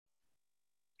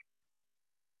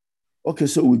Okay,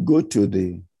 so we go to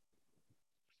the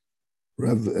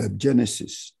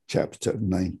Genesis chapter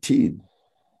 19.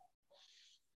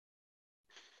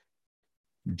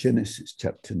 Genesis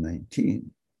chapter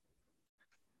 19.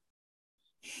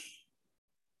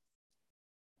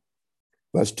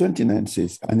 Verse 29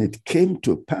 says, and it came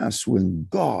to pass when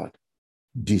God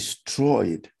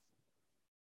destroyed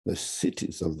the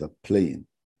cities of the plain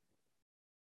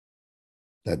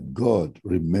that God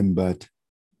remembered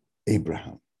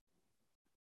Abraham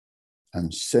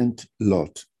and sent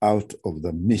Lot out of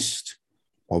the midst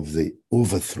of the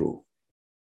overthrow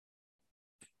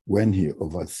when he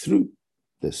overthrew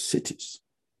the cities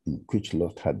in which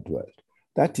Lot had dwelt.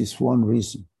 That is one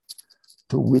reason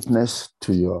to witness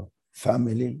to your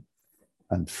family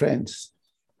and friends,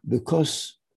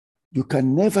 because you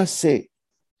can never say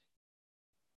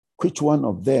which one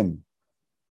of them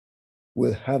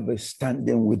will have a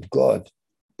standing with God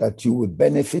that you would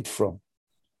benefit from.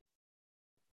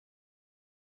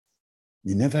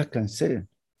 You never can say.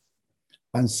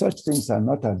 And such things are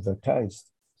not advertised.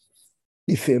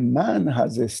 If a man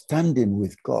has a standing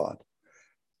with God,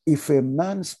 if a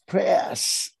man's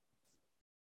prayers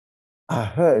are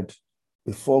heard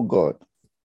before God,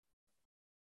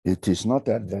 it is not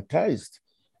advertised.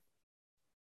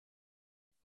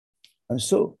 And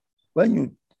so when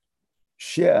you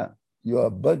share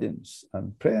your burdens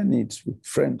and prayer needs with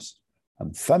friends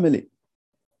and family,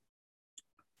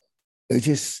 it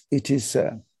is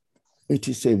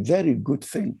a very good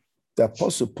thing. The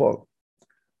Apostle Paul,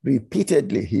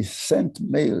 repeatedly, he sent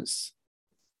mails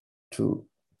to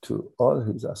all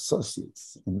his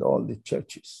associates in all the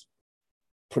churches.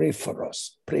 Pray for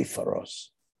us, pray for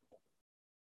us.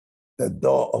 The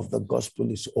door of the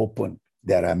gospel is open.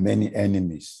 There are many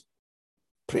enemies.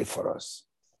 Pray for us.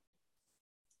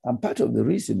 And part of the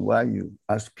reason why you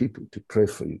ask people to pray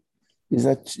for you is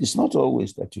that it's not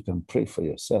always that you can pray for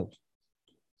yourself.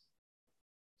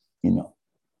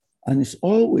 And it's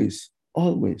always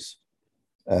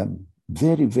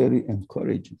very, very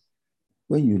encouraging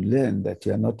when you learn that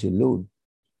you're not alone.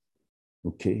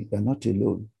 Okay, you're not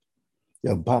alone.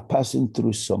 You're passing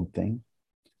through something,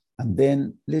 and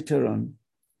then later on,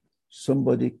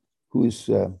 somebody who is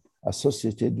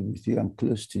associated with you and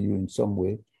close to you in some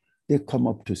way, they come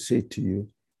up to say to you,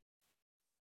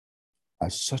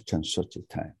 at such and such a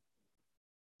time,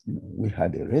 we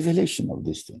had a revelation of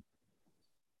this thing.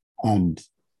 And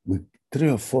with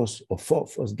 3 or 4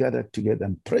 of us gathered together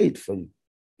and prayed for you.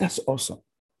 That's awesome.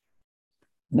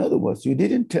 In other words, you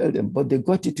didn't tell them, but they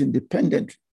got it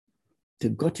independently. They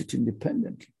got it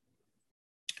independently.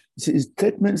 See, it's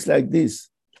statements like this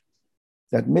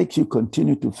that make you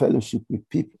continue to fellowship with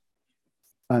people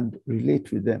and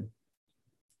relate with them,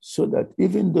 so that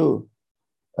even though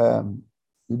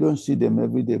you don't see them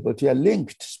every day, but you are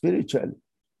linked spiritually,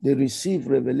 they receive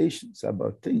revelations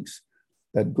about things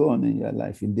that go on in your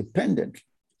life independently.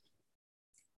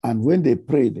 And when they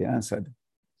pray, they answer them.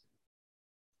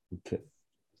 Okay.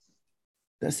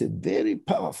 That's a very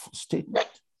powerful statement.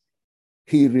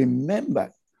 He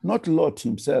remembered, not Lot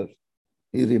himself,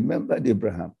 he remembered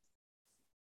Abraham.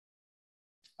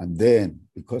 And then,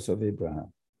 because of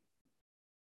Abraham,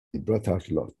 he brought out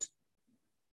Lot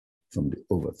from the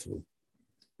overthrow.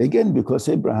 Again, because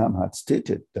Abraham had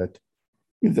stated that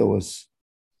if there was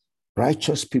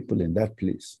righteous people in that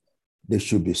place, they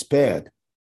should be spared.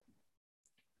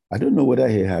 I don't know whether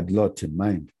he had Lot in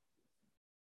mind,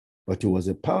 but it was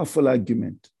a powerful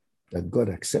argument that God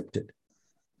accepted,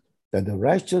 that the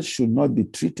righteous should not be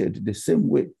treated the same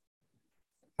way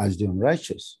as the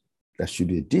unrighteous. There should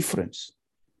be a difference.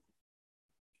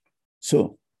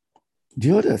 So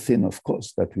the other thing, of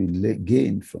course, that we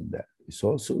gain from that is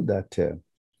also that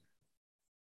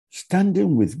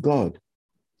standing with God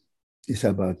is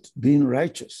about being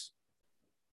righteous.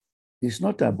 It's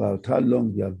not about how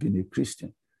long you have been a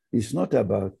Christian. It's not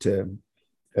about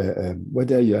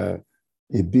whether you are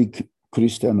a big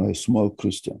Christian or a small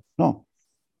Christian. No,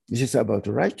 this is about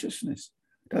righteousness.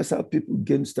 That's how people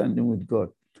gain standing with God.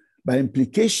 By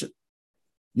implication,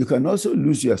 you can also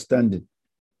lose your standing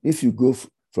if you go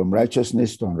from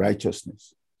righteousness to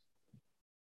unrighteousness.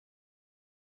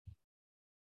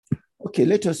 Okay,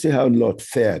 let us see how Lot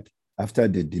fared after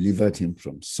they delivered him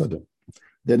from Sodom.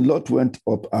 Then Lot went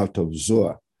up out of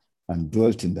Zoar and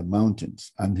dwelt in the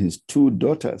mountains, and his 2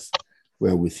 daughters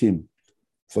were with him,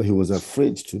 for he was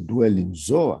afraid to dwell in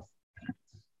Zoar.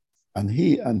 And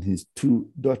he and his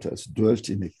 2 daughters dwelt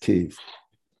in a cave.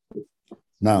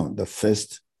 Now the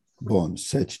firstborn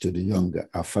said to the younger,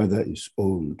 our father is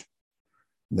old.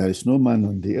 There is no man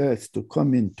on the earth to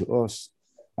come in to us,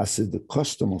 as is the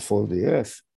custom of all the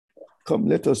earth. Come,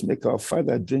 let us make our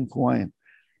father drink wine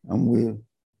and we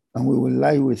will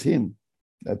lie with him,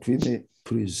 that we may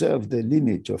preserve the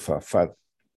lineage of our father.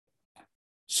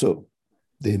 So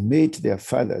they made their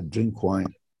father drink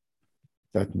wine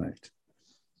that night.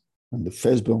 And the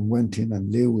firstborn went in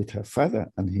and lay with her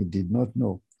father, and he did not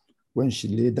know when she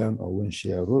lay down or when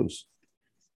she arose.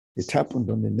 It happened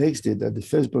on the next day that the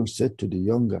firstborn said to the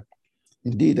younger,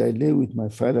 indeed, I lay with my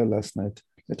father last night.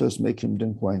 Let us make him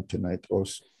drink wine tonight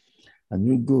also. And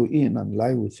you go in and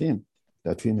lie with him,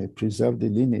 that we may preserve the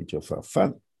lineage of our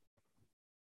father.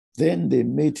 Then they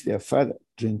made their father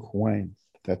drink wine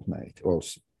that night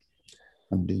also.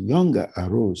 And the younger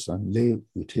arose and lay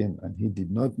with him, and he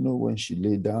did not know when she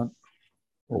lay down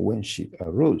or when she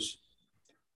arose.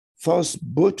 Thus,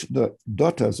 both the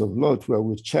daughters of Lot were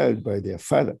with child by their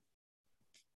father.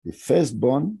 The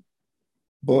firstborn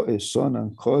bore a son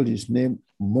and called his name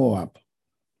Moab.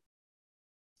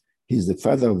 He is the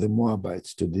father of the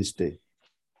Moabites to this day.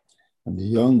 And the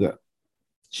younger,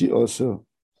 she also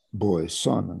bore a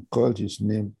son and called his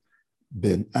name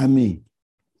Ben-Ami.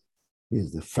 He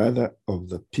is the father of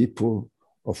the people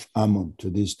of Ammon to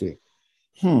this day.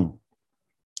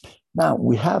 Now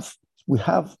we have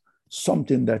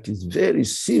something that is very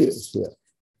serious here.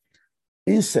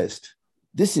 Incest.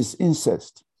 This is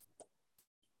incest.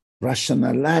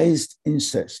 Rationalized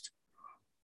incest.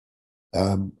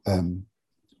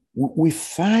 We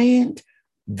find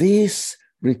this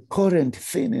recurrent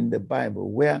thing in the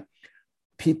Bible where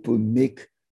people make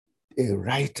a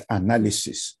right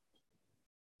analysis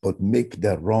but make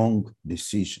the wrong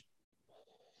decision.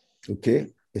 Okay?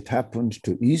 It happened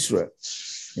to Israel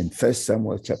in 1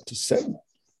 Samuel chapter 7,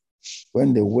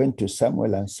 when they went to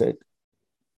Samuel and said,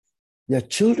 your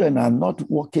children are not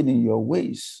walking in your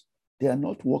ways. They are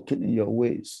not walking in your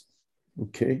ways.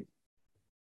 Okay?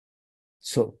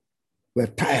 So we're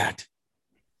tired.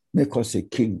 Make us a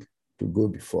king to go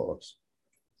before us.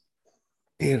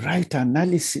 A right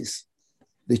analysis.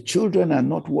 The children are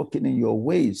not walking in your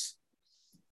ways.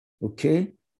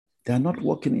 Okay? They are not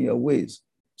walking in your ways.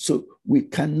 So we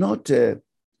cannot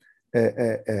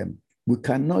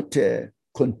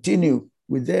continue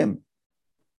with them.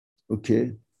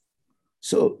 Okay?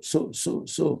 So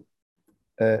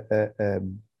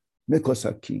make us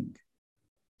a king.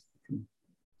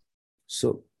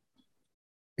 So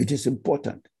it is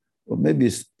important. Or maybe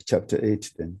it's chapter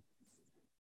 8 then.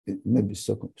 Maybe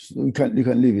second. You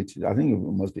can leave it. I think it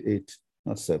must be 8,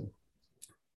 not 7.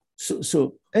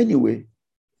 So anyway,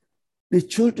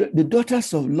 the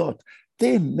daughters of Lot,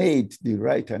 they made the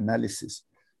right analysis.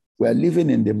 We are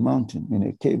living in the mountain, in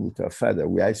a cave with our father.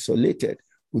 We are isolated.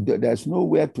 There's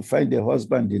nowhere to find a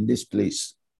husband in this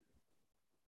place.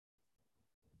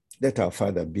 Let our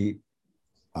father be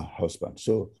our husband.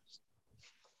 So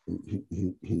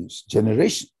his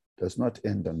generation does not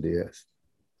end on the earth.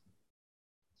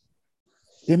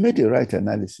 They made the right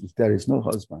analysis. There is no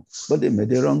husband, but they made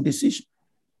the wrong decision.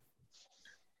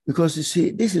 Because you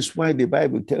see, this is why the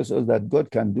Bible tells us that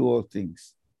God can do all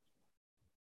things.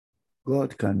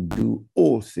 God can do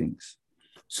all things.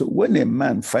 So when a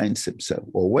man finds himself,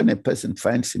 or when a person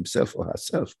finds himself or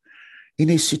herself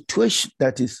in a situation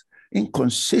that is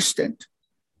inconsistent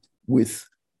with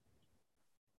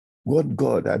what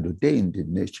God had ordained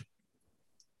in nature,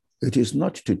 it is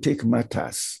not to take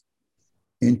matters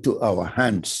into our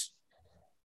hands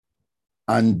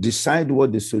and decide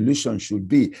what the solution should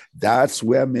be. That's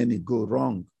where many go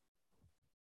wrong.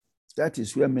 That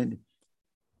is where many.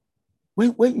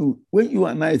 When you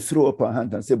and I throw up our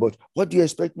hand and say, but what do you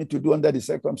expect me to do under the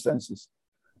circumstances?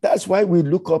 That's why we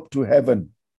look up to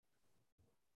heaven.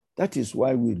 That is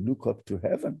why we look up to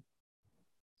heaven.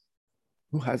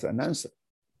 Who has an answer?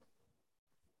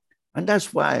 And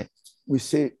that's why we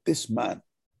say this man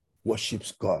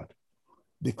worships God,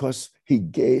 because he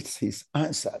gets his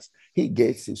answers. He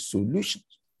gets his solutions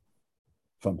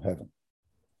from heaven.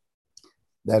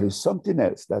 There is something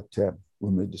else that we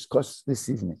may discuss this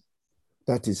evening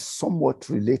that is somewhat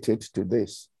related to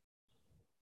this.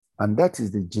 And that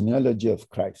is the genealogy of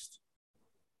Christ.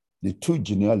 The two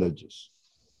genealogies.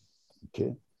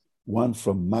 Okay? One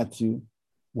from Matthew,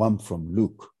 one from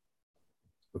Luke.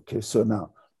 Okay, so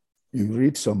now you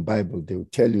read some Bible, they will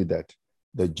tell you that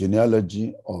the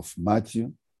genealogy of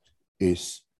Matthew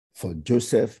is for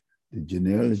Joseph. The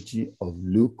genealogy of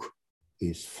Luke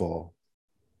is for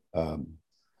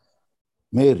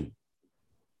Mary.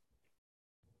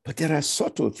 But there are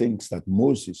subtle things that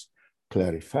Moses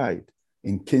clarified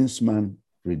in kinsman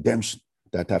redemption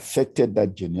that affected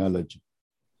that genealogy.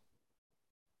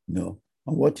 No.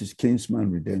 And what is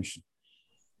kinsman redemption?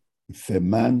 If a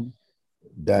man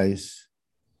dies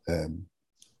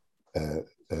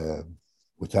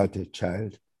without a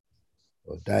child,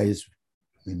 or dies,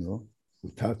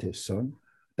 without a son,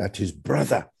 that his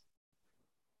brother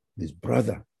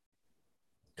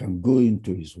can go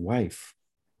into his wife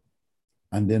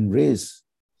and then raise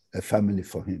a family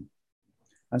for him.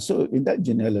 And so in that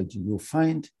genealogy, you'll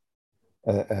find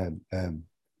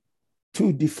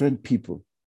two different people,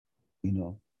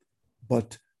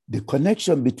 but the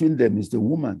connection between them is the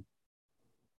woman,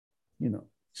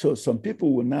 So some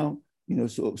people will now,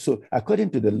 so according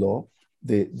to the law,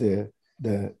 the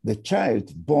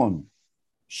child born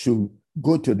should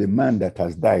go to the man that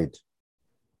has died.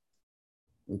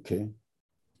 Okay.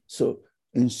 So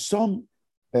in some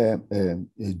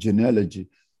genealogy,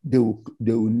 they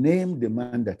will name the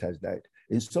man that has died.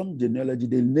 In some genealogy,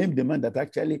 they name the man that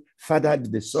actually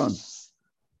fathered the son.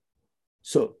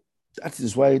 So that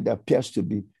is why there appears to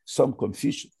be some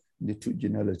confusion in the two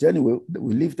genealogies. Anyway,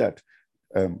 we leave that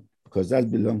because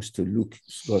that belongs to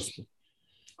Luke's gospel.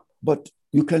 But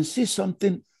you can see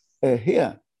something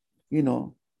here.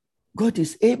 God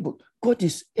is able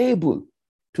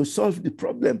to solve the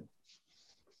problem.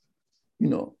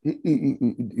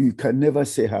 You can never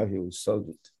say how he will solve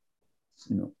it.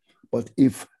 But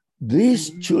if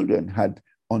these children had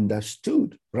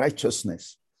understood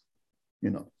righteousness,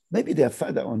 maybe their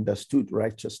father understood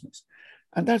righteousness.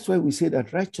 And that's why we say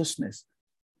that righteousness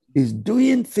is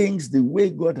doing things the way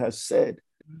God has said.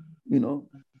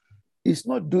 It's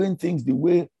not doing things the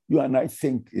way you and I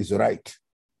think is right.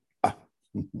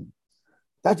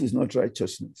 That is not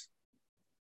righteousness.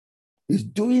 It's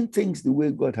doing things the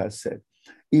way God has said.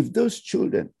 If those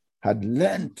children had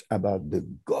learned about the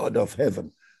God of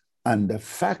heaven and the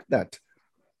fact that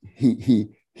he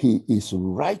is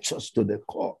righteous to the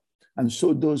core, and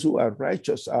so those who are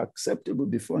righteous are acceptable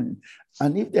before him,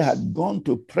 and if they had gone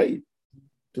to pray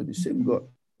to the same God,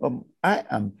 I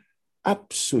am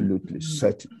absolutely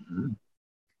certain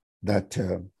that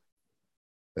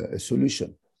a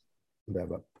solution would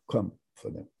have come for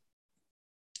them.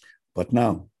 But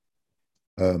now,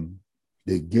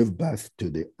 they give birth to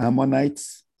the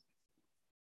Ammonites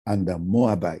and the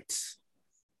Moabites.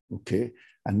 Okay.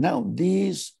 And now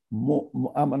these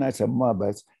Ammonites and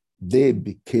Moabites, they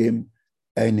became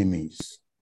enemies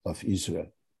of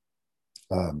Israel.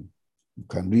 You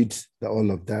can read all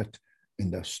of that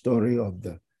in the story of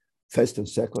the 1st and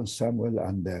 2nd Samuel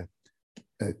and the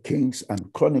Kings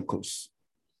and Chronicles.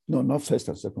 No, not 1st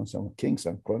and 2nd Samuel, Kings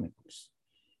and Chronicles.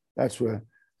 That's where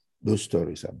those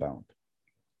stories abound.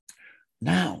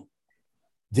 Now,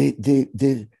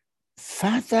 they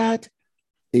fathered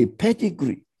a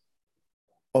pedigree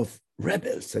of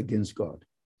rebels against God,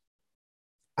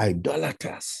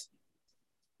 idolaters,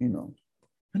 And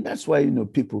that's why,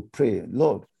 people pray,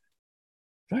 Lord,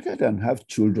 rather than have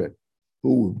children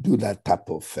who will do that type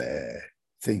of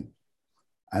thing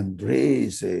and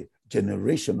raise a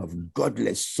generation of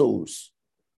godless souls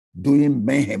doing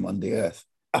mayhem on the earth,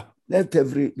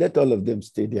 let all of them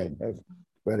stay there in heaven,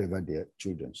 wherever their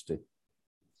children stay.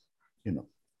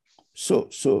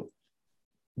 So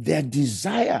their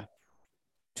desire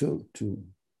to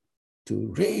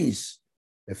raise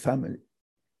a family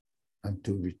and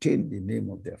to retain the name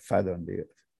of their father on the earth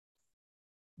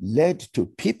led to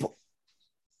people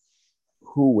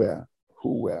who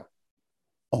were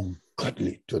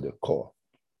ungodly to the core.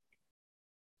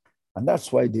 And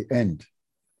that's why the end,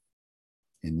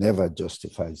 it never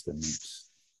justifies the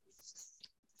means.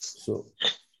 So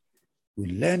we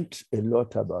learned a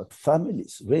lot about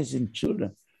families, raising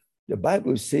children. The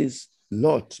Bible says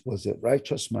Lot was a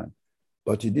righteous man,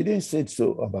 but he didn't say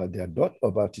so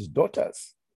about his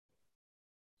daughters.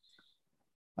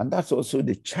 And that's also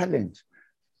the challenge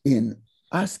in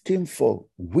asking for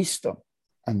wisdom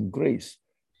and grace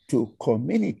to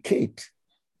communicate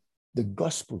the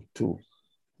gospel to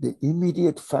the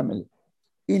immediate family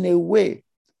in a way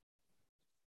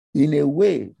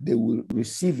they will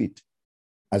receive it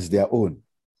as their own.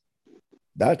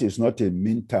 That is not a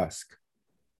mean task,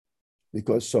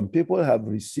 because some people have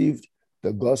received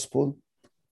the gospel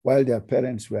while their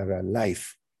parents were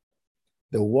alive.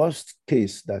 The worst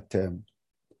case that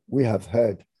we have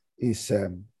heard is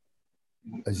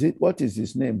what is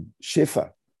his name?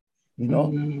 Schaefer.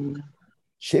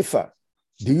 Schaefer.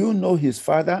 Do you know his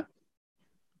father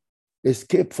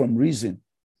escaped from prison?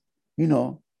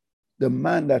 The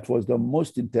man that was the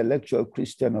most intellectual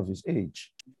Christian of his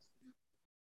age.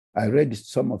 I read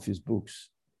some of his books.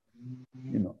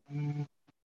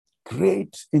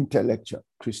 Great intellectual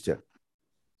Christian.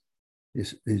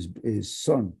 His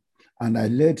son. And I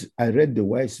read the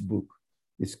wife's book.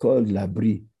 It's called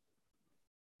Labrie.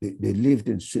 They lived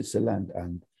in Switzerland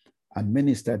and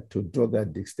ministered to drug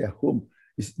addicts. Their home,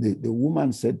 the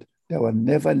woman said There were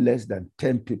never less than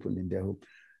 10 people in their home.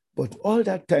 But all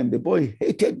that time, the boy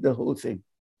hated the whole thing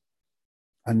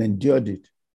and endured it.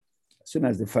 As soon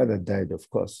as the father died, of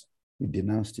course, he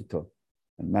denounced it all.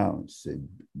 And now it's a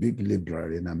big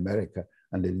liberal in America,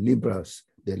 and the liberals,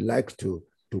 they like to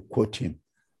quote him.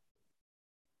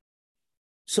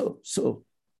 So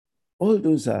all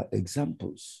those are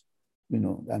examples,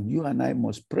 and you and I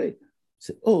must pray.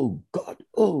 Say, oh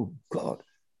God,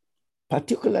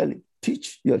 particularly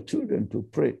teach your children to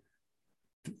pray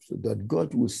so that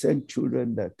God will send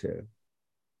children that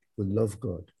will love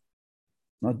God,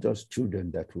 not just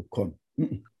children that will come.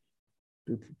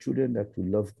 Children that will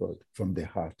love God from their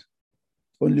heart.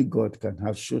 Only God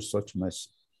can show such mercy.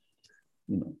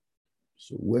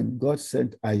 So when God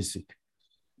sent Isaac,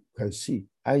 you can see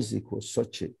Isaac was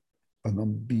such an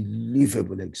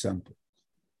unbelievable example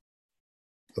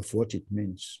of what it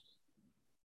means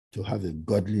to have a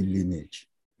godly lineage.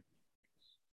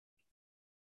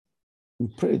 We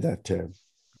pray that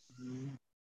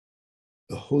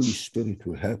the Holy Spirit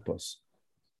will help us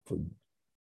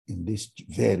in this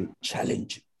very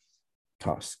challenging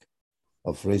task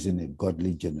of raising a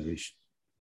godly generation.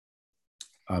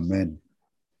 Amen.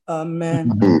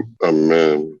 Amen.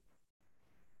 Amen.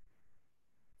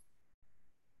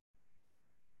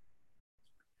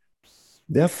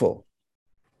 Therefore,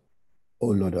 O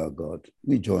Lord our God,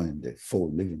 we join the 4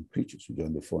 living creatures, we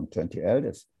join the 4 and 20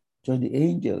 elders, join the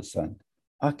angels and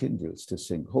archangels to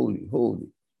sing, Holy, holy,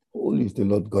 holy is the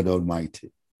Lord God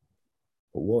Almighty,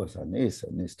 who was and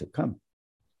is to come.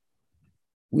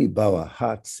 We bow our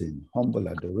hearts in humble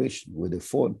adoration with the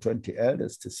 4 and 20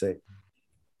 elders to say,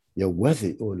 you're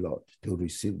worthy, O Lord, to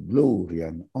receive glory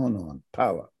and honor and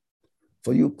power,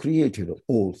 for you created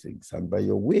all things, and by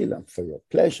your will and for your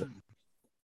pleasure,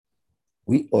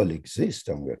 we all exist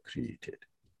and were created.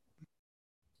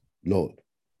 Lord,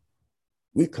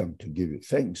 we come to give you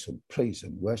thanks and praise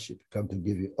and worship, come to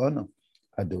give you honor,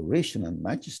 adoration and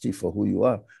majesty for who you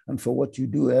are and for what you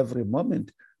do every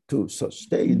moment to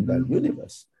sustain that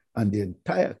universe and the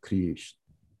entire creation,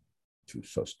 to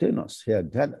sustain us here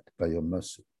gathered by your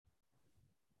mercy.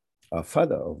 Our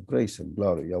Father of grace and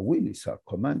glory, your will is our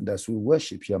command as we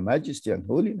worship your majesty and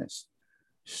holiness,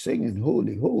 singing,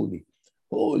 holy, holy,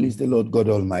 holy is the Lord God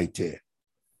Almighty,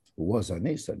 who was and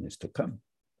is to come.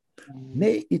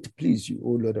 May it please you,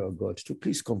 O Lord our God, to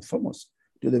please conform us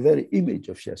to the very image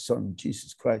of your Son,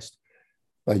 Jesus Christ,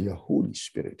 by your Holy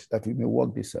Spirit, that we may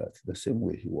walk this earth the same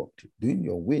way he walked it, doing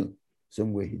your will, the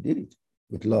same way he did it,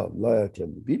 with love, loyalty,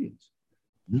 and obedience.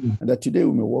 And that today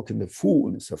we may walk in the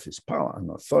fullness of his power and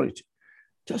authority,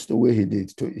 just the way he did,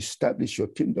 to establish your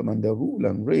kingdom and the rule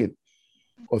and reign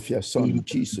of your Son,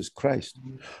 Jesus Christ,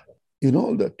 in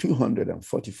all the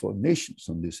 244 nations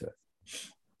on this earth,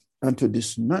 and to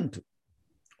dismantle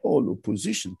all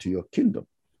opposition to your kingdom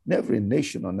in every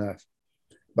nation on earth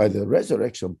by the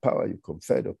resurrection power you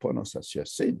conferred upon us as your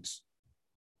saints,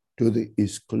 to the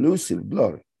exclusive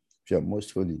glory of your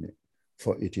most holy name.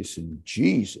 For it is in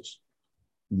Jesus'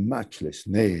 matchless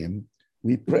name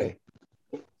we pray.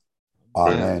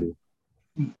 Amen.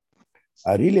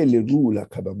 Arile le rula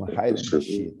kaba mahaila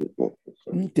machine.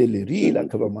 Nte le rila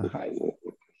kaba mahaila.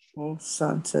 Oh,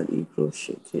 Santa Libro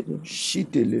Shitty.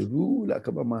 Shite le rula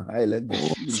kaba mahaila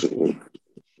machine.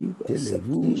 Te le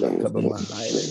rula kaba mahaila.